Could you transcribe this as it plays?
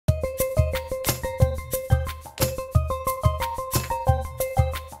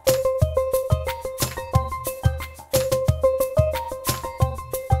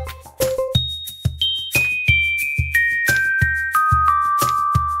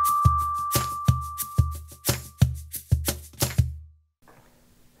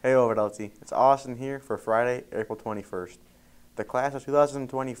Hey Ovid Elsie, it's Austin here for Friday, April 21st. The class of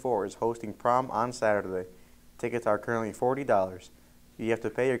 2024 is hosting prom on Saturday. Tickets are currently $40. You have to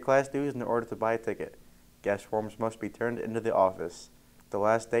pay your class dues in order to buy a ticket. Guest forms must be turned into the office. The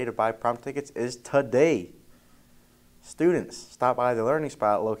last day to buy prom tickets is today. Students, stop by the Learning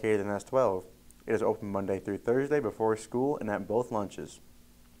Spot located in S12. It is open Monday through Thursday before school and at both lunches.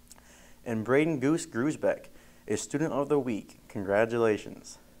 And Braden Goose Gruesbeck is Student of the Week.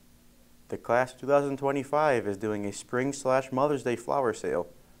 Congratulations. The class of 2025 is doing a Spring/Mother's Day flower sale.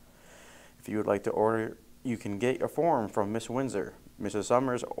 If you would like to order, you can get a form from Miss Windsor, Mrs.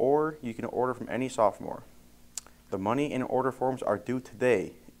 Summers, or you can order from any sophomore. The money and order forms are due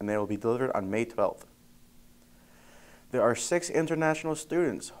today, and they will be delivered on May 12th. There are 6 international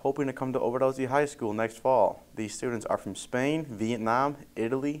students hoping to come to Ovid Elsie High School next fall. These students are from Spain, Vietnam,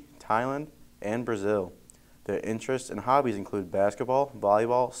 Italy, Thailand, and Brazil. Their interests and hobbies include basketball,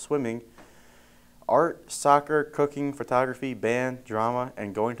 volleyball, swimming, art, soccer, cooking, photography, band, drama,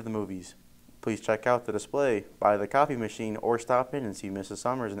 and going to the movies. Please check out the display by the copy machine or stop in and see Mrs.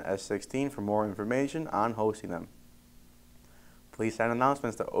 Summers in S16 for more information on hosting them. Please send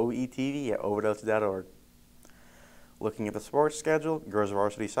announcements to OETV at ovidelsie.org. Looking at the sports schedule, girls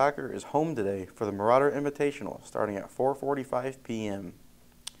varsity soccer is home today for the Marauder Invitational starting at 4:45 p.m.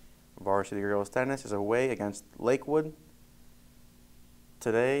 Varsity girls tennis is away against Lakewood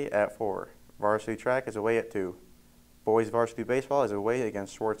today at 4. Varsity track is away at 2. Boys varsity baseball is away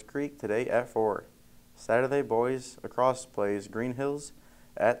against Swartz Creek today at 4. Saturday, boys lacrosse plays Green Hills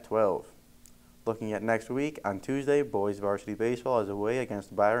at 12. Looking at next week, on Tuesday, boys varsity baseball is away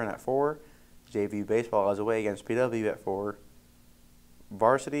against Byron at 4. JV baseball is away against PW at 4.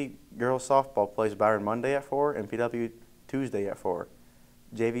 Varsity girls softball plays Byron Monday at 4 and PW Tuesday at 4.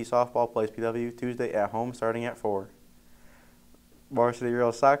 JV softball plays PW Tuesday at home starting at 4. Varsity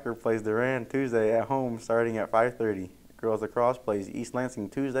girls soccer plays Durand Tuesday at home starting at 5:30. Girls lacrosse plays East Lansing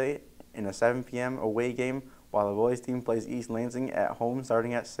Tuesday in a 7 p.m. away game, while the boys team plays East Lansing at home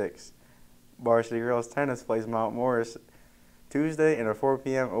starting at 6. Varsity girls tennis plays Mount Morris Tuesday in a 4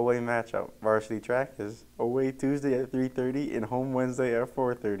 p.m. away matchup. Varsity track is away Tuesday at 3:30 and home Wednesday at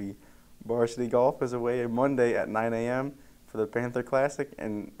 4:30. Varsity golf is away Monday at 9 a.m. for the Panther Classic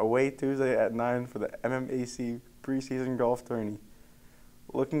and away Tuesday at 9 for the MMAC preseason golf tourney.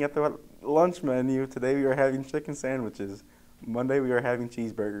 Looking at the lunch menu, today we are having chicken sandwiches. Monday we are having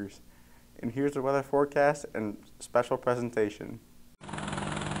cheeseburgers. And here's the weather forecast and special presentation.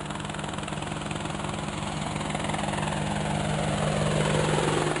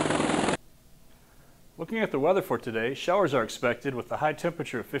 Looking at the weather for today, showers are expected with a high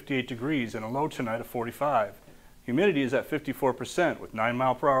temperature of 58 degrees and a low tonight of 45. Humidity is at 54% with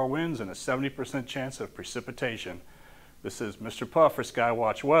 9-mile-per-hour winds and a 70% chance of precipitation. This is Mr. Puff for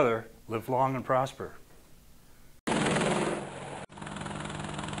Skywatch Weather. Live long and prosper.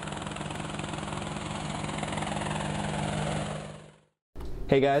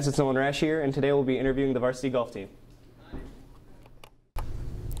 Hey guys, it's Nolan Rash here, and today we'll be interviewing the varsity golf team.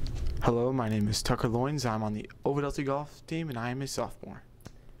 Hello, my name is Tucker Loins. I'm on the Ovid Elsie golf team, and I am a sophomore.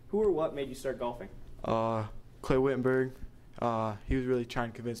 Who or what made you start golfing? Clay Wittenberg. He was really trying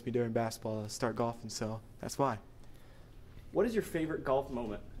to convince me during basketball to start golfing, so that's why. What is your favorite golf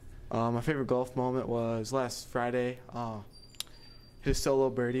moment? My favorite golf moment was last Friday. Hit a solo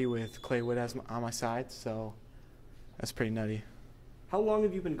birdie with Clay Witt on my side, so that's pretty nutty. How long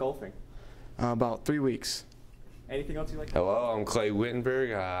have you been golfing? About 3 weeks. Anything else you like? Hello, I'm Clay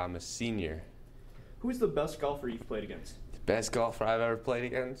Wittenberg. I'm a senior. Who's the best golfer you've played against? The best golfer I've ever played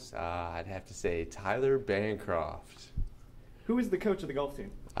against? I'd have to say Tyler Bancroft. Who is the coach of the golf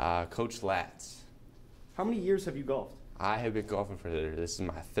team? Coach Latz. How many years have you golfed? I have been golfing this is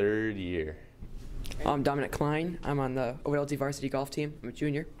my 3rd year. I'm Dominic Klein. I'm on the Ovid Elsie varsity golf team. I'm a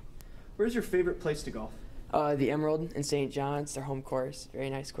junior. Where's your favorite place to golf? The Emerald in St. John's, their home course.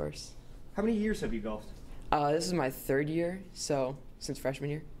 Very nice course. How many years have you golfed? This is my 3rd year, so since freshman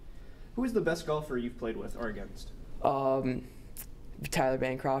year. Who is the best golfer you've played with or against? Tyler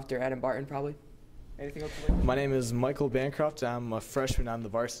Bancroft or Adam Barton, probably. Anything else you like? My name is Michael Bancroft. I'm a freshman on the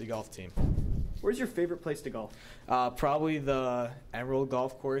varsity golf team. Where's your favorite place to golf? Probably the Emerald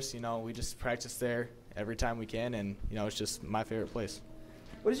Golf Course. You know, we just practice there every time we can, and you know, it's just my favorite place.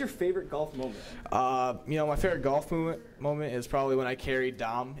 What is your favorite golf moment? You know, my favorite golf moment is probably when I carried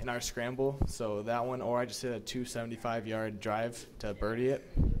Dom in our scramble. So that one, or I just hit a 275-yard drive to birdie it.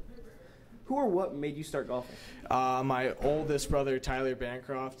 Who or what made you start golfing? My oldest brother, Tyler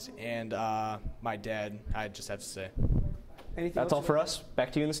Bancroft, and my dad, I just have to say. That's all for us.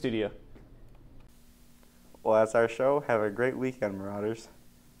 Back to you in the studio. Well, that's our show. Have a great weekend, Marauders.